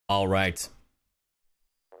All right.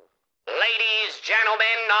 Ladies,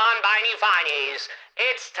 gentlemen, non-binary finies,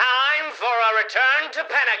 it's time for a return to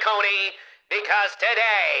Penacony, because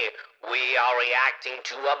today we are reacting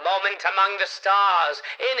to a moment among the stars,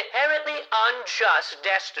 inherently unjust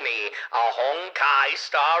destiny, a Honkai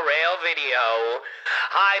Star Rail video.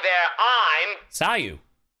 Hi there, I'm Sayu,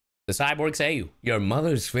 the Cyborg Sayu, your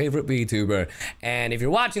mother's favorite VTuber. And if you're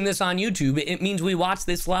watching this on YouTube, it means we watch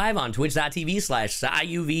this live on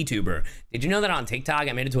twitch.tv/SayuVTuber. Did you know that on TikTok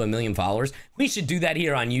I made it to 1 million followers? We should do that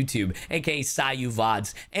here on YouTube, aka Sayu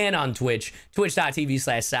VODS, and on Twitch,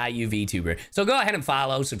 twitch.tv/SayuVTuber. So go ahead and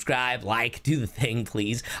follow, subscribe, like, do the thing,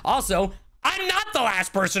 please. Also, I'm not the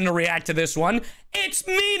last person to react to this one. It's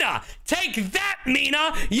Mina. Take that,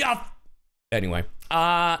 Mina. Anyway,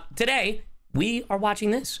 today we are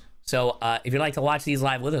watching this. So if you'd like to watch these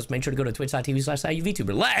live with us, make sure to go to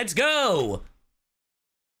twitch.tv/SayuVTuber. Let's go!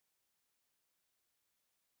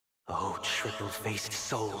 Oh, triple-faced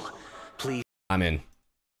soul, please. I'm in.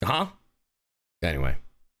 Huh? Anyway,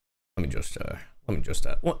 let me just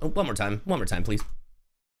one more time, please.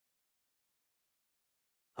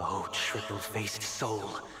 Oh, triple-faced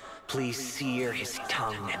soul, please sear his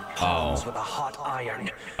tongue and palms with a hot iron.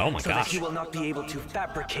 Oh my so gosh. that he will not be able to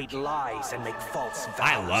fabricate lies and make false vows.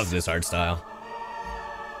 I love this art style.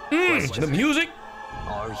 The music?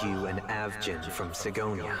 Are you an Avgin from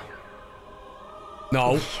Sigonia?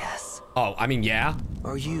 No. Yes. Oh, I mean, yeah.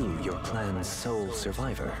 Are you your clan's sole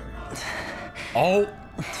survivor? Oh.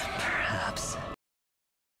 Perhaps.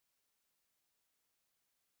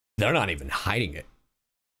 They're not even hiding it.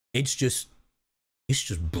 It's just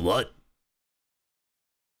blood.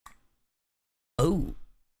 Oh.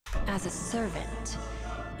 As a servant,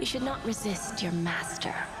 you should not resist your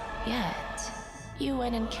master. Yet, you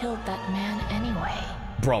went and killed that man anyway.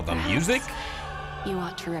 Bro, the music? You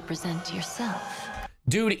ought to represent yourself.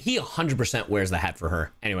 Dude, he 100% wears the hat for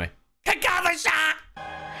her. Anyway. Kakavasha!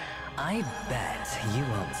 I bet you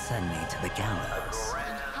won't send me to the gallows.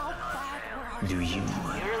 Do you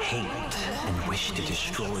hate and wish to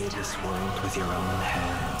destroy this world with your own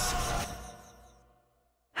hands?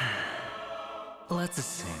 Let's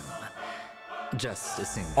assume. Just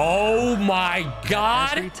assume. Oh my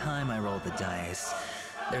god! Every time I roll the dice,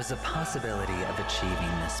 there's a possibility of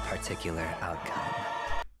achieving this particular outcome.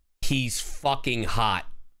 He's fucking hot.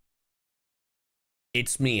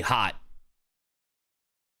 It's me hot.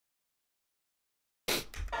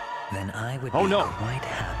 Then I would Oh, be no. quite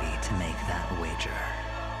happy to make that wager.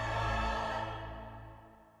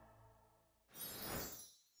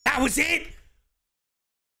 That was it?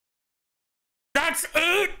 That's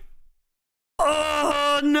it?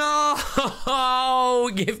 Oh no!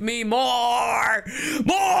 Give me more!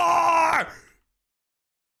 More!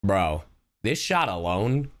 Bro, this shot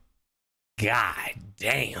alone, god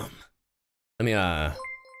damn. Let me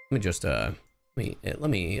just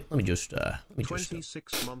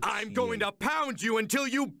 26 months. I'm going to pound you until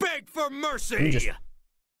you beg for mercy.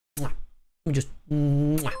 let me just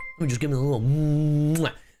give me a little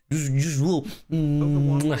just a little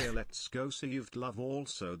Let's go. Saved love.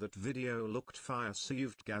 Also, that video looked fire.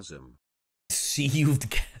 Saved gasm.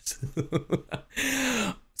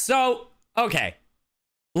 So, okay.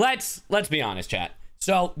 Let's be honest, chat.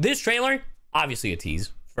 So, this trailer, obviously a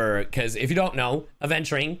tease for, because if you don't know,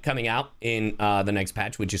 Aventurine coming out in the next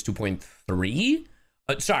patch, which is 2.3.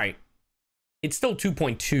 Sorry, it's still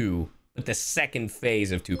 2.2, but the second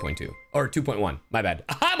phase of 2.2 or 2.1. My bad.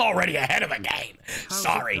 I'm already ahead of the game.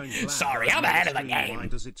 Sorry, I'm ahead of the game. Why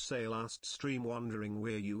does it say last stream? Wondering,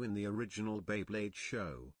 were you in the original Beyblade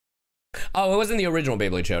show? Oh, it wasn't the original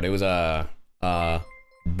Beyblade show. It was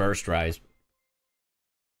Burst Rise.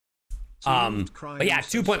 But yeah,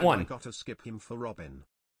 2.1. I gotta skip him for Robin.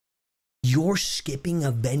 You're skipping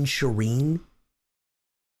Aventurine?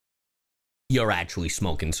 You're actually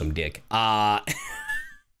smoking some dick.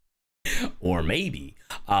 Or maybe.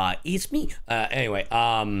 It's me. Anyway,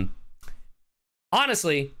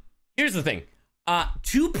 honestly, here's the thing.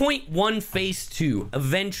 2.1 Phase 2,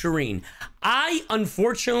 Aventurine. I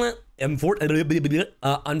unfortunately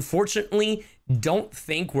don't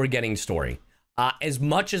think we're getting story. As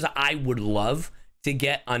much as I would love to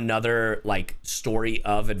get another like story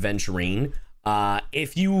of Aventurine,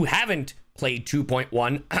 if you haven't played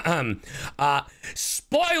 2.1,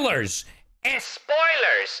 spoilers.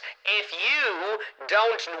 Spoilers! If you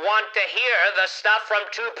don't want to hear the stuff from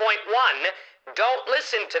 2.1, Don't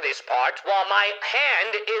listen to this part while my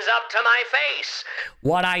hand is up to my face.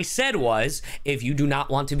 What I said was, if you do not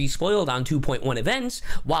want to be spoiled on 2.1 events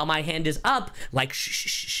while my hand is up, like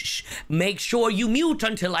shh, make sure you mute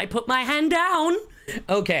until I put my hand down.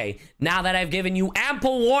 Okay, now that I've given you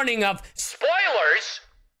ample warning of Spoilers?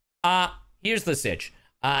 here's the sitch.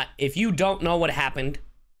 If you don't know what happened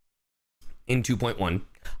in 2.1,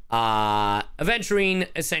 Aventurine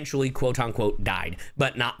essentially, quote unquote, died,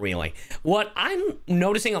 but not really. What I'm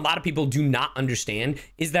noticing a lot of people do not understand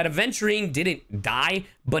is that Aventurine didn't die,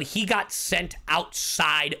 but he got sent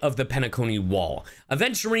outside of the Penacony wall.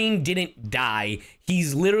 Aventurine didn't die.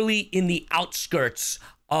 He's literally in the outskirts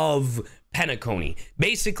of Penacony,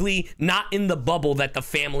 basically not in the bubble that the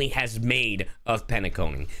family has made of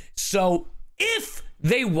Penacony. So if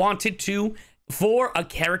they wanted to, for a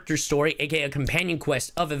character story, aka a companion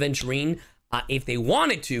quest of Aventurine, if they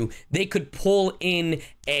wanted to, they could pull in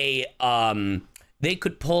a the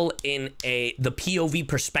POV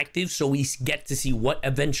perspective, so we get to see what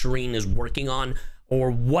Aventurine is working on or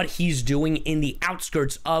what he's doing in the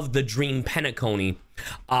outskirts of the Dream Penacony.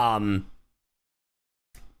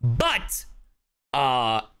 But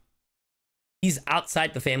he's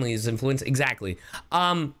outside the family's influence. Exactly.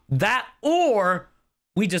 That, or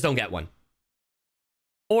we just don't get one.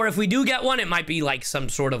 Or if we do get one, it might be like some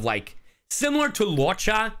sort of like similar to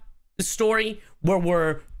Lorcha story, where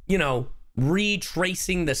we're, you know,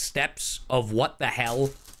 retracing the steps of what the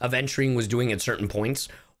hell Aventurine was doing at certain points.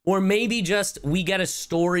 Or maybe just we get a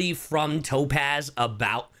story from Topaz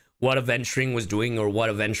about what Aventurine was doing or what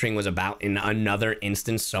Aventurine was about in another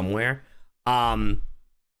instance somewhere.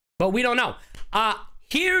 But we don't know.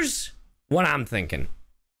 Here's what I'm thinking.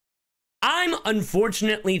 I'm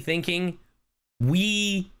unfortunately thinking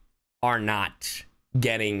we are not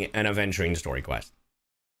getting an Aventurine story quest.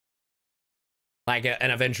 Like an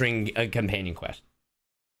Aventurine companion quest.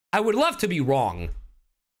 I would love to be wrong,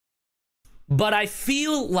 but I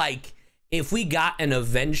feel like if we got an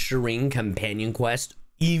Aventurine companion quest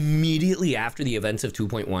immediately after the events of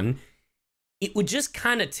 2.1, it would just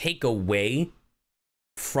kind of take away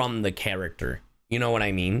from the character. You know what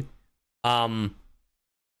I mean?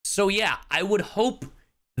 So yeah, I would hope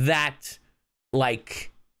that,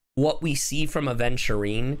 like, what we see from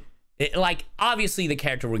Aventurine, like, obviously the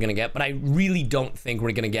character we're gonna get, but I really don't think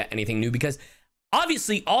we're gonna get anything new, because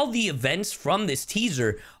obviously all the events from this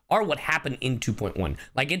teaser are what happened in 2.1.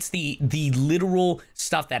 Like, it's the literal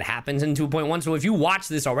stuff that happens in 2.1. So if you watch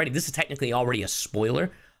this already, this is technically already a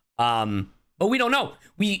spoiler. But we don't know.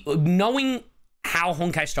 Knowing how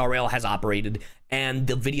Honkai Star Rail has operated and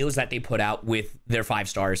the videos that they put out with their 5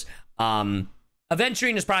 stars,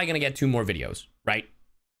 Aventurine is probably going to get 2 more videos, right?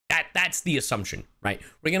 That's the assumption, right?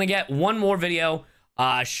 We're going to get 1 more video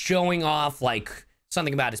showing off, like,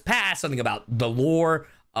 something about his past, something about the lore,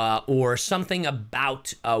 or something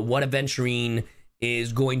about what Aventurine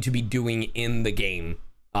is going to be doing in the game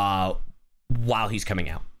while he's coming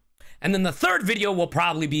out. And then the 3rd video will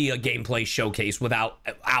probably be a gameplay showcase without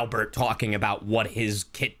Albert talking about what his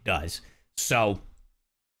kit does. So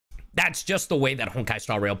that's just the way that Honkai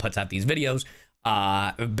Star Rail puts out these videos,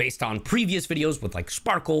 based on previous videos with like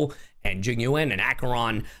Sparkle and Jingyuan and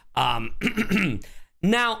Acheron.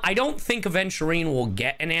 Now, I don't think Aventurine will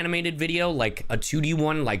get an animated video, like a 2D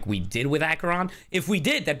one like we did with Acheron. If we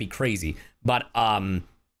did, that'd be crazy. But, I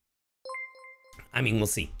mean, we'll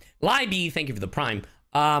see. Libby, thank you for the Prime.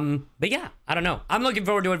 But yeah, I don't know. I'm looking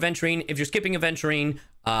forward to Aventurine. If you're skipping Aventurine,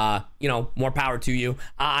 you know, more power to you.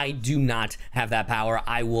 I do not have that power.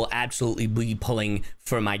 I will absolutely be pulling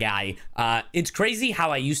for my guy. It's crazy how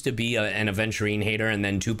I used to be an Aventurine hater, and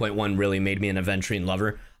then 2.1 really made me an Aventurine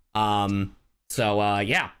lover. So,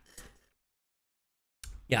 yeah.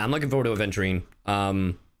 Yeah, I'm looking forward to Aventurine.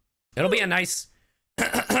 It'll be a nice...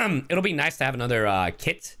 it'll be nice to have another,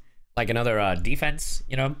 kit. Like another, defense,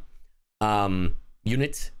 you know?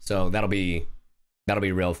 Unit. So that'll be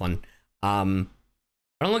real fun. I'm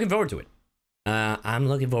looking forward to it. I'm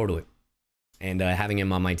looking forward to it. And, having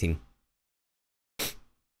him on my team.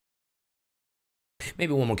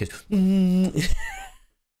 Maybe one more kiss.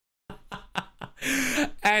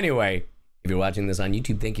 Anyway, if you're watching this on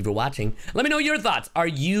YouTube, thank you for watching. Let me know your thoughts. Are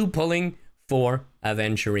you pulling for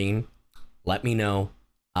Aventurine? Let me know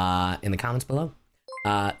in the comments below.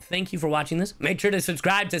 Thank you for watching this. Make sure to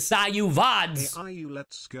subscribe to Sayu VODS. Hey,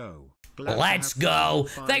 let's go. Let's go.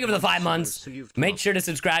 Thank you for the 5 months. Make sure to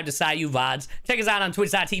subscribe to Sayu VODS. Check us out on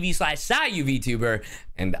twitch.tv/SayuVTuber.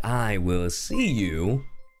 And I will see you.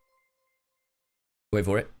 Wait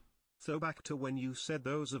for it. So back to when you said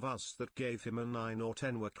those of us that gave him a 9 or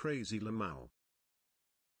 10 were crazy, Lamau.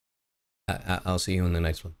 I'll see you in the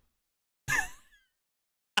next one.